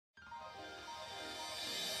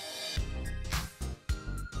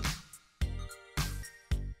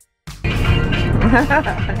We're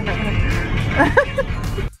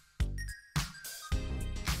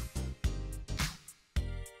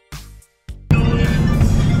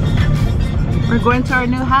going to our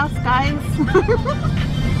new house, guys.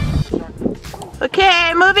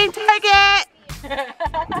 Okay, moving target.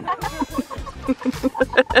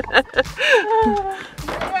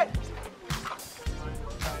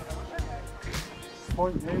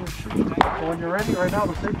 When you're ready, right now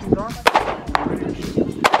the safety's on.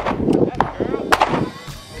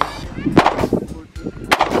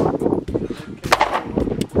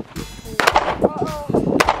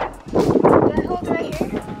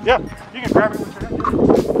 Yeah, you can grab it with your hand.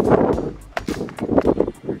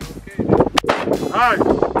 Nice.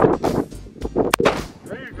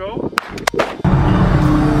 There you go.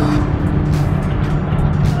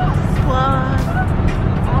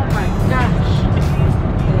 Oh my gosh.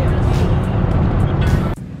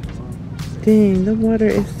 Dang, the water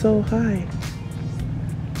is so high.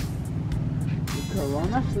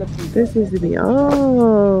 This needs to be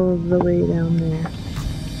all the way down there.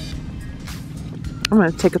 I'm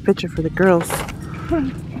gonna take a picture for the girls.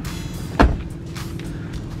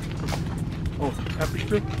 Oh, happy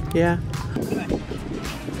strip? Yeah.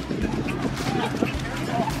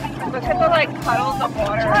 Look at the like puddles of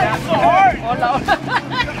water. It's so hard! Oh no.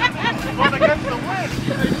 It's going against the wind.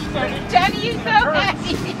 Jenny, you so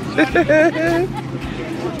happy.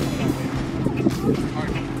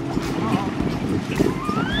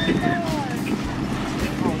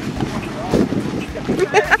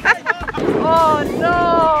 Oh no!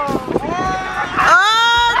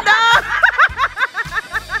 Oh no!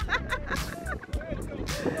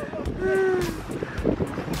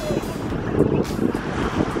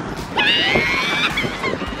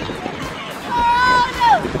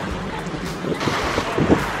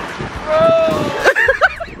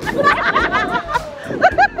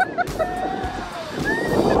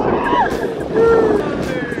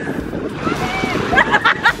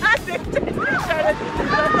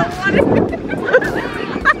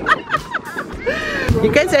 You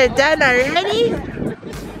guys are done already?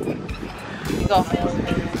 Go.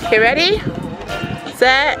 Okay, ready?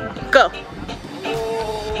 Set, go.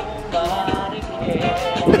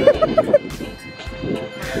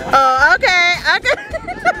 Oh, okay, okay.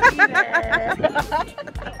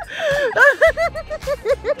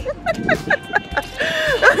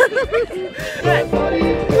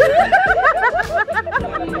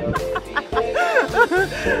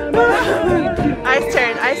 Ice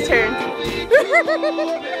turn, ice turn.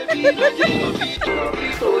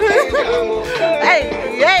 Hey,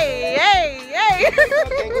 yay, yay, yay.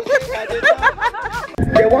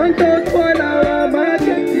 They want to spoil our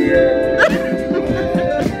market here.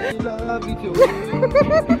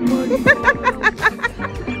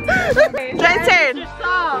 Try turn.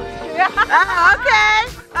 Oh, okay,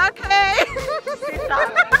 okay.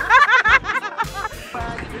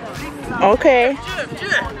 Okay.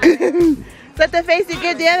 Is that the face you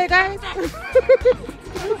give the other guys?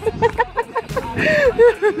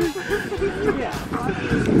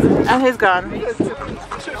 And he's gone.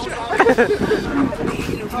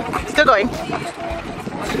 Still going.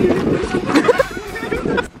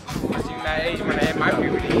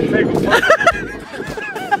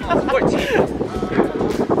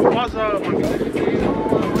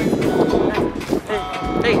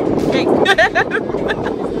 Hey, hey, hey.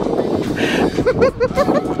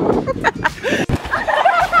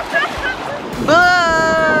 Boo!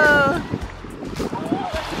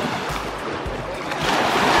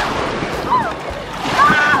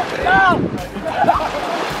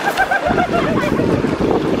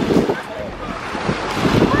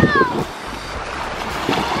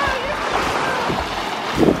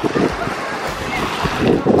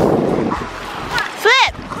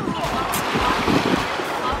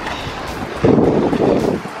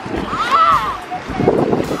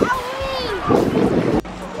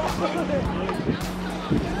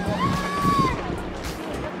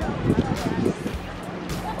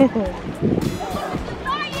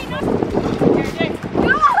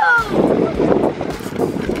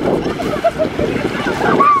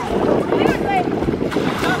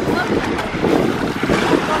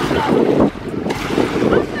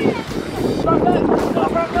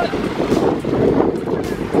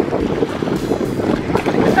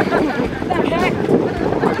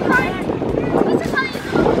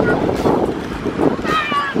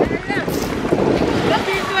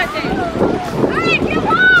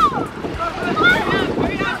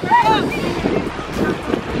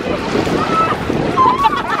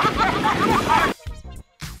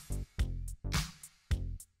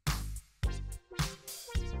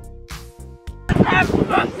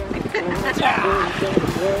 Oh,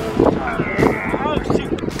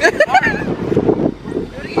 shoot.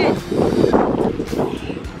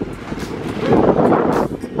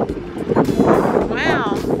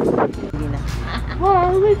 Wow.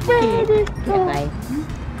 Holy baby.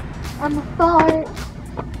 I'm a fart.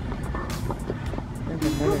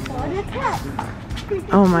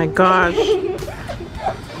 Oh my gosh. It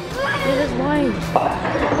is wine.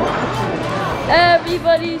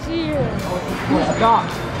 Everybody's here. Stop.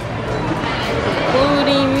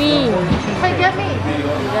 Including me. Hey, get me.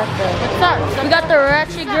 What's up? We got the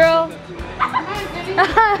ratchet girl. We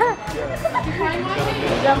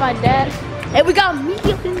got my dad. And we got me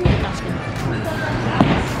up in there.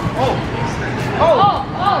 Oh,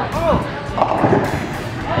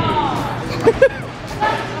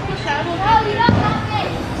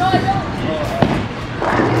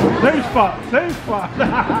 same spot, same spot.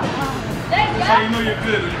 That's how you know you're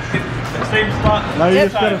good. Same spot. Now you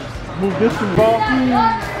just gotta move this to the ball.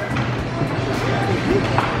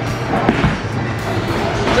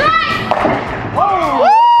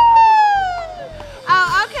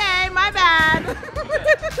 Oh, okay, my bad.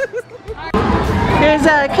 Here's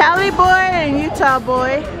a Cali boy and Utah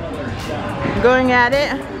boy going at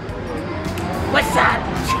it. What's up?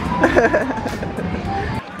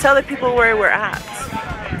 Tell the people where we're at.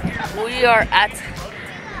 We are at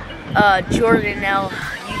Jordanelle,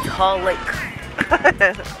 Utah Lake.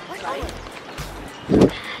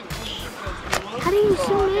 How do you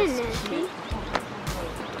zoom in, Nancy?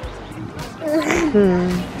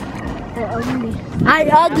 I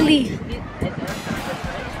ugly.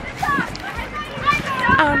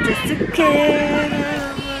 I'm just a kid.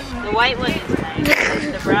 The white one is nice.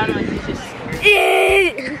 The brown one is just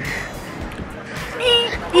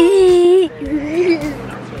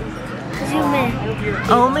Zoom in.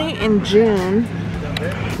 Only in June.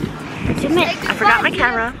 Zoom in. I forgot my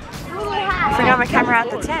camera. I forgot my camera at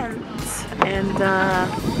the tent. And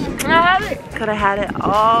could have had it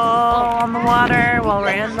all on the water while we're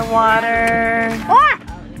in the water.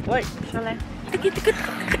 Wait, shall I?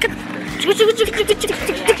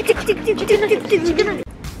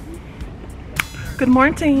 Good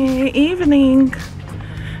morning, evening.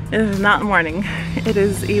 It is not morning, it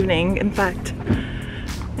is evening, in fact.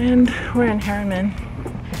 And we're in Harriman.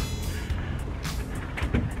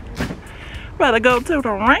 About to go to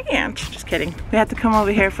the ranch. Just kidding. We had to come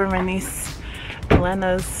over here for my niece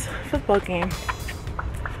Elena's football game.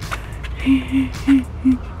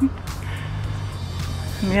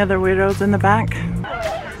 And the other weirdos in the back.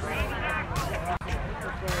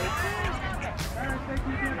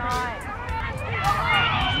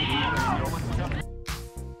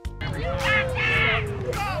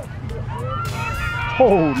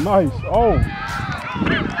 Oh, nice. Oh.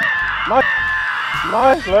 Nice.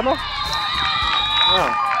 Nice, Lena.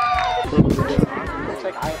 Yeah.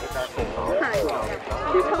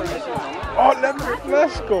 Oh,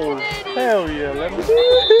 let's go. Hell yeah, let me.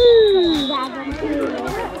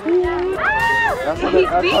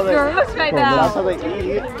 He's being gross right now. That's how they eat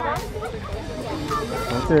it.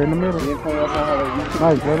 Right there in the middle.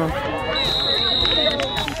 Nice, Lena.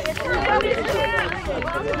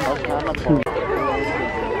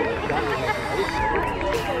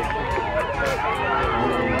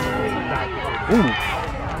 Ooh.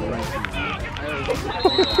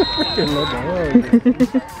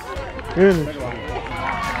 Really?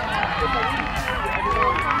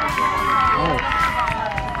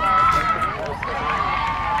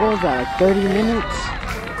 What was that, like 30 minutes?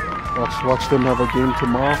 Watch them have a game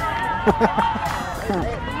tomorrow.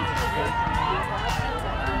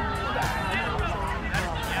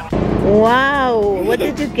 Wow, what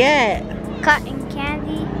did you get? Cotton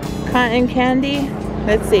candy. Cotton candy?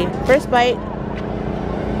 Let's see. First bite.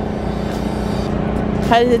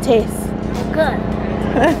 How does it taste? Good.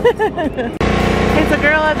 It's the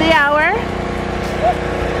girl of the hour.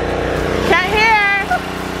 Can't hear.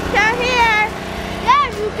 Can't hear. Yeah,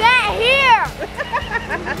 you get here.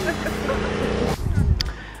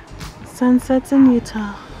 Sunsets in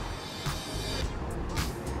Utah.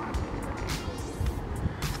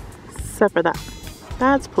 Except for that.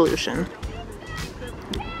 That's pollution.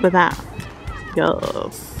 But that.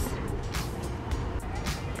 Yes.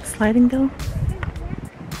 Sliding though.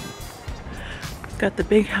 Got the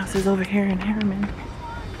big houses over here in Harriman.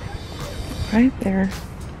 Right there.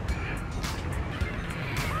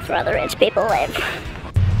 That's where the rich people live.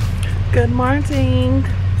 Good morning.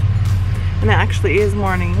 And it actually is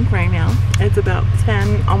morning right now. It's about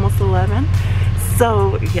 10, almost 11.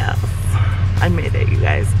 So yes, I made it, you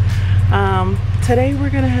guys. Today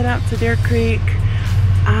we're gonna head out to Deer Creek.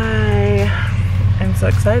 I am so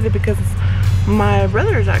excited because my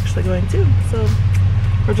brother is actually going too. So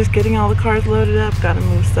we're just getting all the cars loaded up, gotta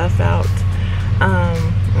move stuff out.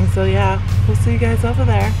 And so yeah, we'll see you guys over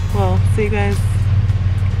there. Well, see you guys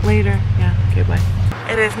later. Yeah, okay, bye.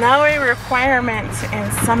 It is now a requirement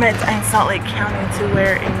in Summit and Salt Lake County to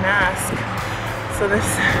wear a mask. So this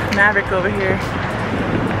Maverick over here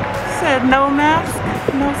said no mask,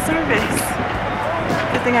 no service.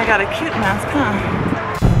 Good thing I got a cute mask, huh?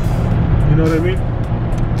 You know what I mean?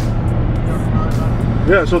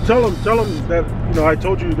 Yeah, so tell him that, you know, I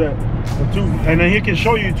told you that the 2, and then he can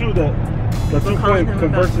show you too that the 2-point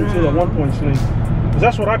converts into the 1-point sling. Because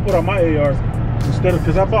that's what I put on my AR. Instead of,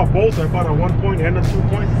 because I bought both, I bought a 1-point and a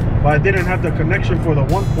 2-point, but I didn't have the connection for the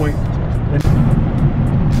 1-point. And it's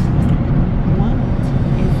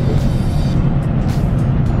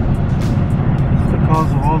the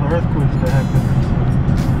cause of all the earthquakes that happen.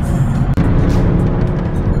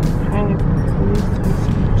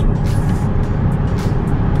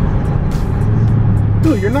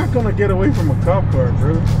 Dude, you're not gonna get away from a cop car,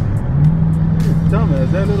 bro.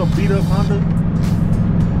 Dumbass, that little beat up Honda.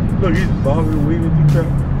 Look, he's bobbing and weaving through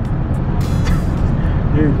traffic.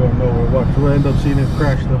 You ain't going nowhere. Watch, we'll end up seeing him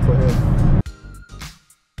crashed up ahead.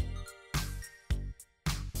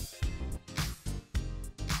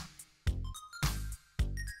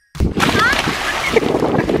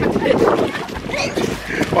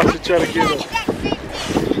 Watch it try to get up.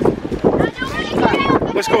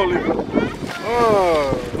 Let's go, Leo.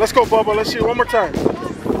 Let's go, Bubba. Let's see it one more time.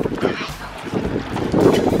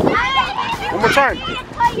 One more time.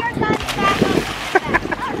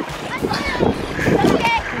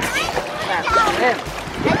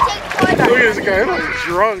 Look at this guy, he's like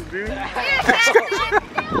drunk, dude.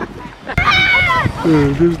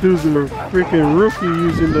 This dude's a freaking rookie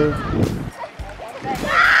using the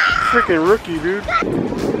freaking rookie, dude.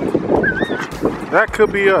 That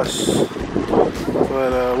could be us,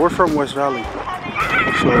 but we're from West Valley,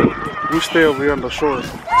 so we stay over here on the shore.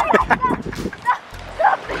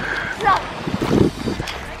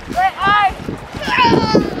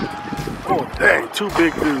 Oh dang, 2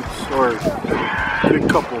 big dudes, or big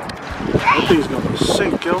couple. That thing's gonna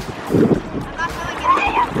sink, yo.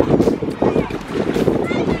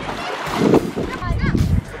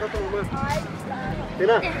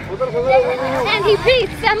 And he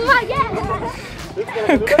beats them again.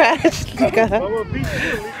 Crash. Because I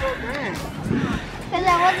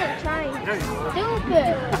wasn't trying.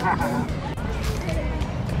 Stupid.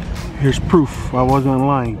 Here's proof I wasn't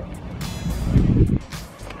lying.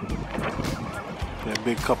 That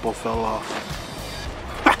big couple fell off.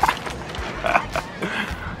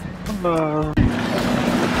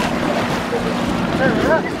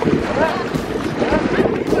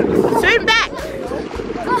 Swim back.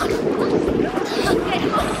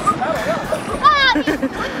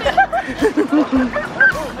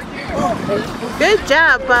 Good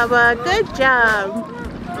job, Bubba. Good job.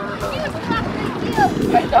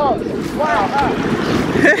 Wow.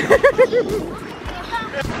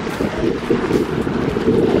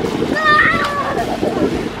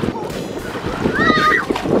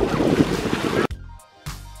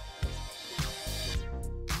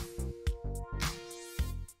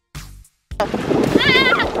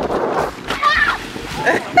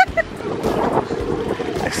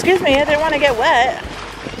 Excuse me, I didn't want to get wet.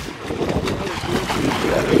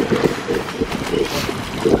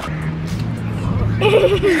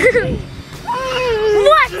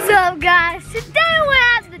 What's up, guys? Today we're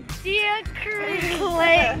at the Deer Creek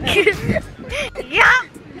Lake. Yup.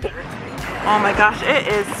 Oh my gosh, it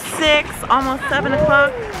is 6, almost 7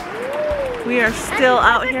 o'clock. We are still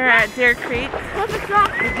out here at Deer Creek.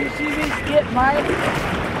 Did you see me skip mine?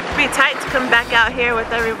 Be tight to come back out here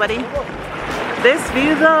with everybody. This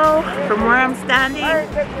view though, from where I'm standing,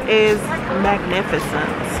 is magnificent.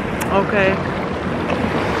 Okay.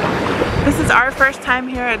 This is our first time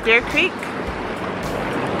here at Deer Creek.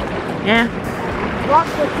 Yeah.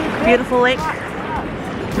 Beautiful lake.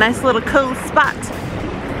 Nice little cool spot.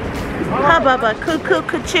 Huh, Bubba? Cuckoo,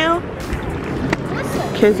 cuckoo.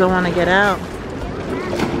 Kids don't want to get out.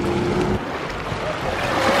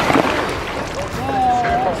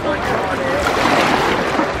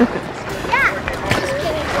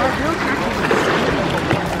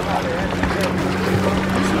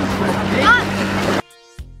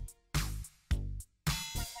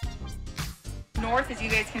 North, as you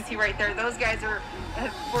guys can see right there, those guys are,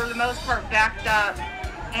 for the most part, backed up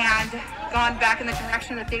and gone back in the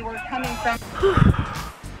direction that they were coming from.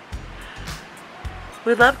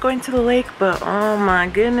 We love going to the lake, but oh my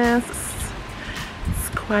goodness, it's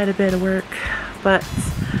quite a bit of work. But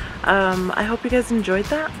I hope you guys enjoyed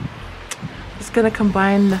that. Just gonna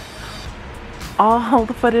combine all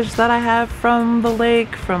the footage that I have from the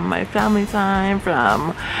lake, from my family time,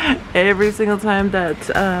 from every single time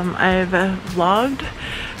that I've vlogged.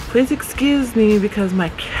 Please excuse me because my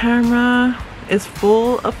camera is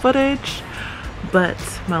full of footage, but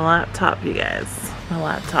my laptop, you guys, my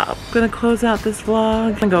laptop. I'm gonna close out this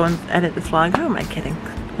vlog. I'm gonna go and edit this vlog. Who am I kidding?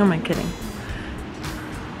 Who am I kidding?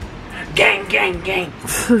 Gang, gang, gang.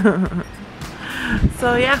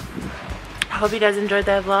 So yeah, I hope you guys enjoyed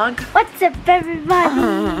that vlog. What's up,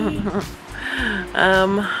 everybody?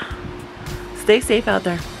 Stay safe out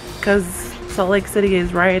there, because Salt Lake City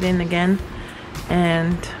is rioting again,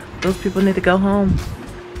 and those people need to go home.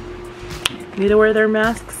 Need to wear their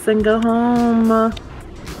masks and go home.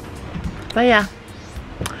 But yeah,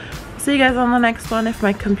 see you guys on the next one. If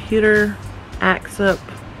my computer acts up,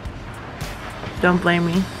 don't blame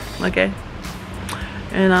me, okay?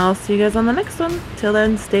 And I'll see you guys on the next one. Till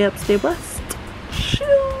then, stay up, stay blessed.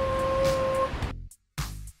 Shoot.